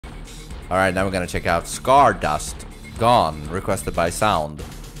Alright, now we're gonna check out Scardust. Gone. Requested by Sound.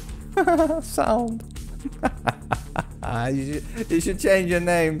 Sound. You should change your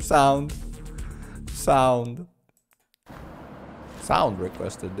name, Sound. Sound. Sound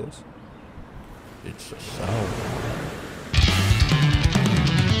requested this. It's a sound.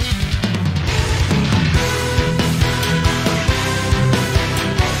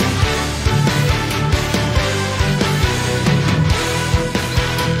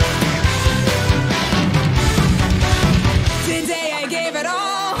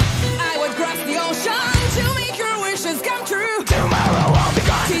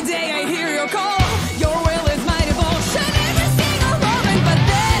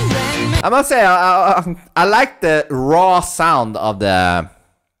 I must say, I like the raw sound of the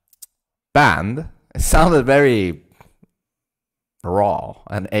band. It sounded very raw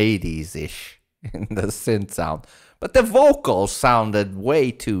and 80s-ish in the synth sound. But the vocals sounded way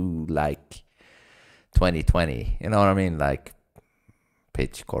too, like, 2020. You know what I mean? Like,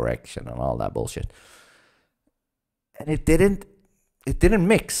 pitch correction and all that bullshit. And it didn't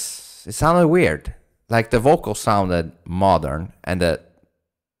mix. It sounded weird. Like, the vocals sounded modern, and the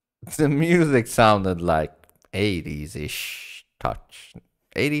music sounded like 80s-ish touch.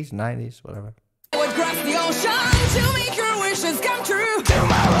 80s, 90s, whatever. I would cross the ocean to make your wishes come true.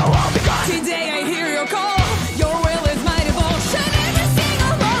 Tomorrow I'll be gone. Today I hear your call. Your will is my devotion. Every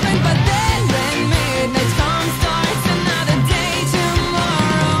single moment, but then when midnight comes, starts another day.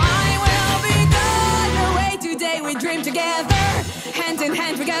 Tomorrow I will be gone. Away today we dream together. Hand in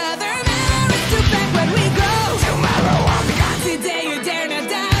hand together. Memories to back when we go. Tomorrow I'll be gone. Today you dare not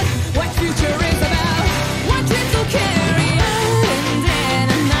doubt. Future is about what dreams will carry on, and then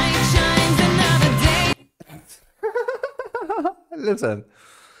a night shines another day. Listen,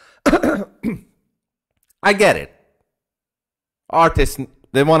 I get it. Artists,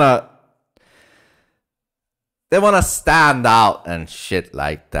 they wanna stand out and shit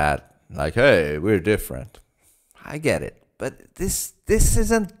like that. Like, hey, we're different. I get it, but this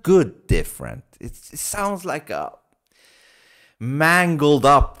isn't good. Different. It sounds like a mangled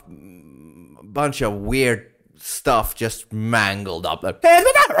up bunch of weird stuff, just mangled up. Like, it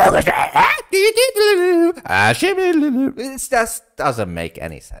just doesn't make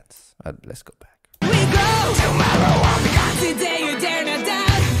any sense. Let's go back. We go tomorrow. I'll be gone. Today you dare not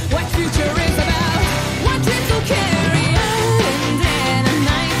doubt what future is about. What dreams will carry on, and then a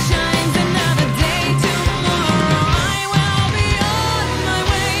night shines another day. Tomorrow I will be on my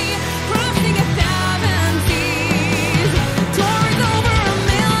way, crossing 1,000 seas, towards over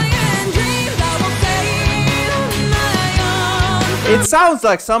 1,000,000 dreams. I will sail on my own. It sounds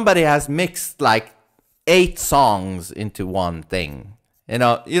like somebody has mixed like 8 songs into one thing. You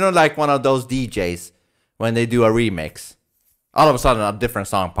know, like one of those DJs when they do a remix. All of a sudden, a different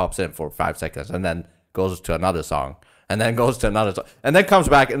song pops in for 5 seconds, and then goes to another song, and then goes to another song, and then comes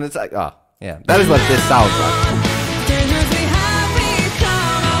back, and it's like, oh, yeah, that is what this sounds like.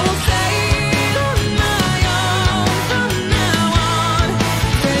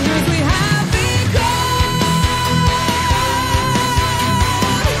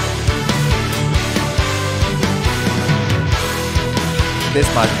 This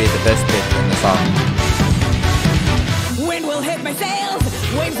might be the best bit in the song. Wind will hit my sails,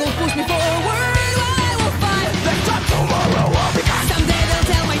 waves will push me forward. I will find the top. Tomorrow I'll be gone. Someday they'll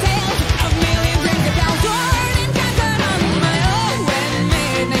tell my tales of million dreams that I'll soar and conquer on my own. When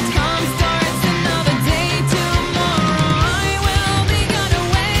midnight comes, starts another day. Tomorrow I will be gone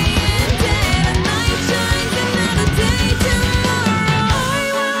away, and then a night shines another day. Tomorrow I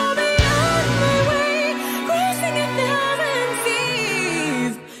will be on my way, crossing 1,000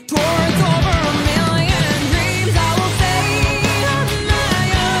 seas, towards over 1,000,000 dreams. I will sail on my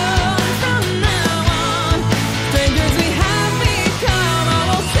own from now on. Strangers we have become. I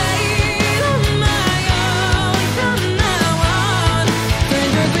will sail on my own from now on.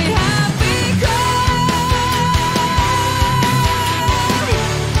 Strangers we have become.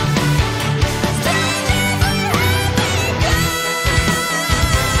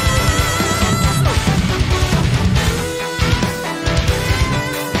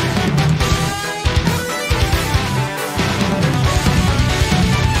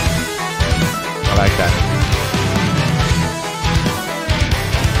 I like that.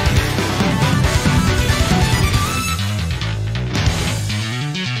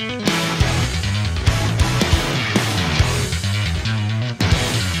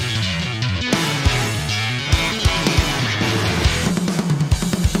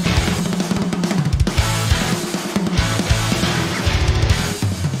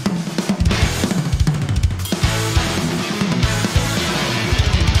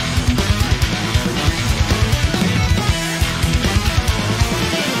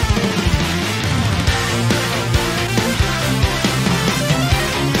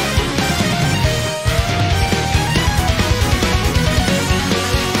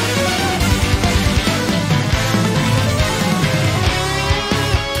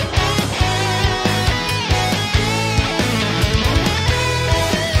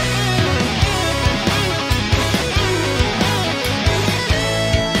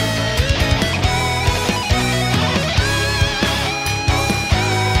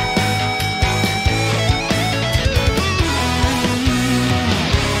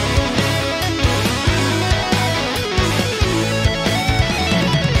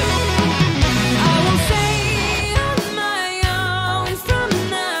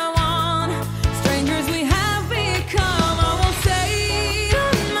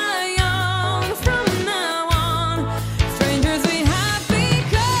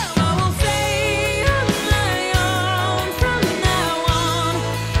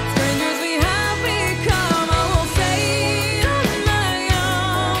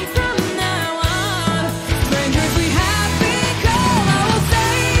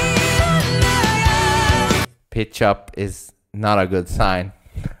 pitch up is not a good sign.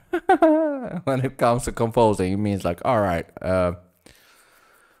 When it comes to composing, it means like, all right,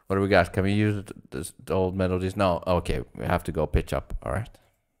 what do we got? Can we use the old melodies? No. Okay, we have to go pitch up. All right.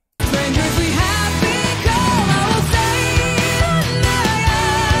 Strangers we have become, I will say from now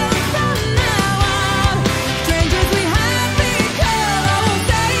on. Strangers we have become, I will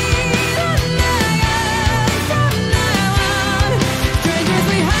say from now on. Strangers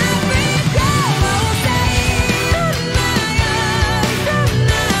we have become, I will say from now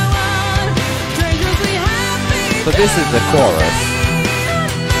on. Strangers we have become. So this is the chorus.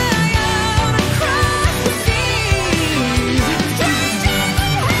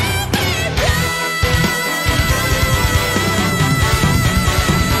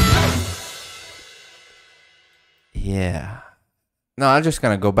 Yeah. No, I'm just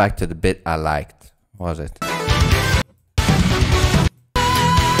gonna go back to the bit I liked. What was it?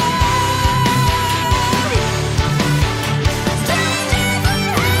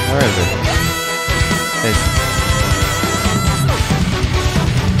 Where is it? This.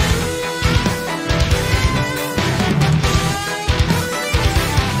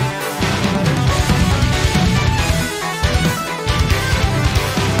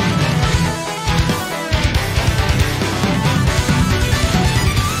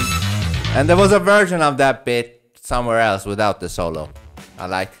 And there was a version of that bit somewhere else without the solo. I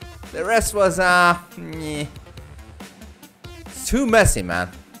like. The rest was it's too messy, man.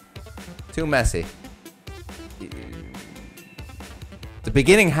 Too messy. The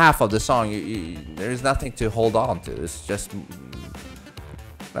beginning half of the song, there is nothing to hold on to. It's just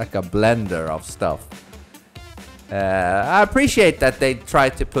like a blender of stuff. I appreciate that they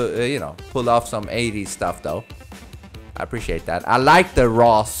tried to put, pull off some 80s stuff though. I appreciate that. I like the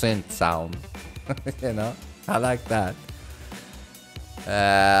raw synth sound. I like that.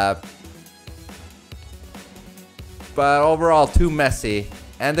 But overall, too messy.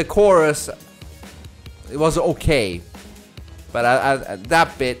 And the chorus, it was okay. But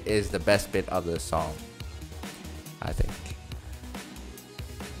that bit is the best bit of the song, I think.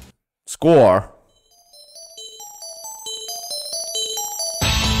 Score.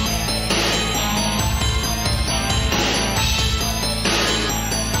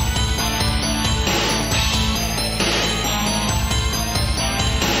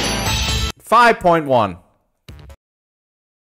 .1.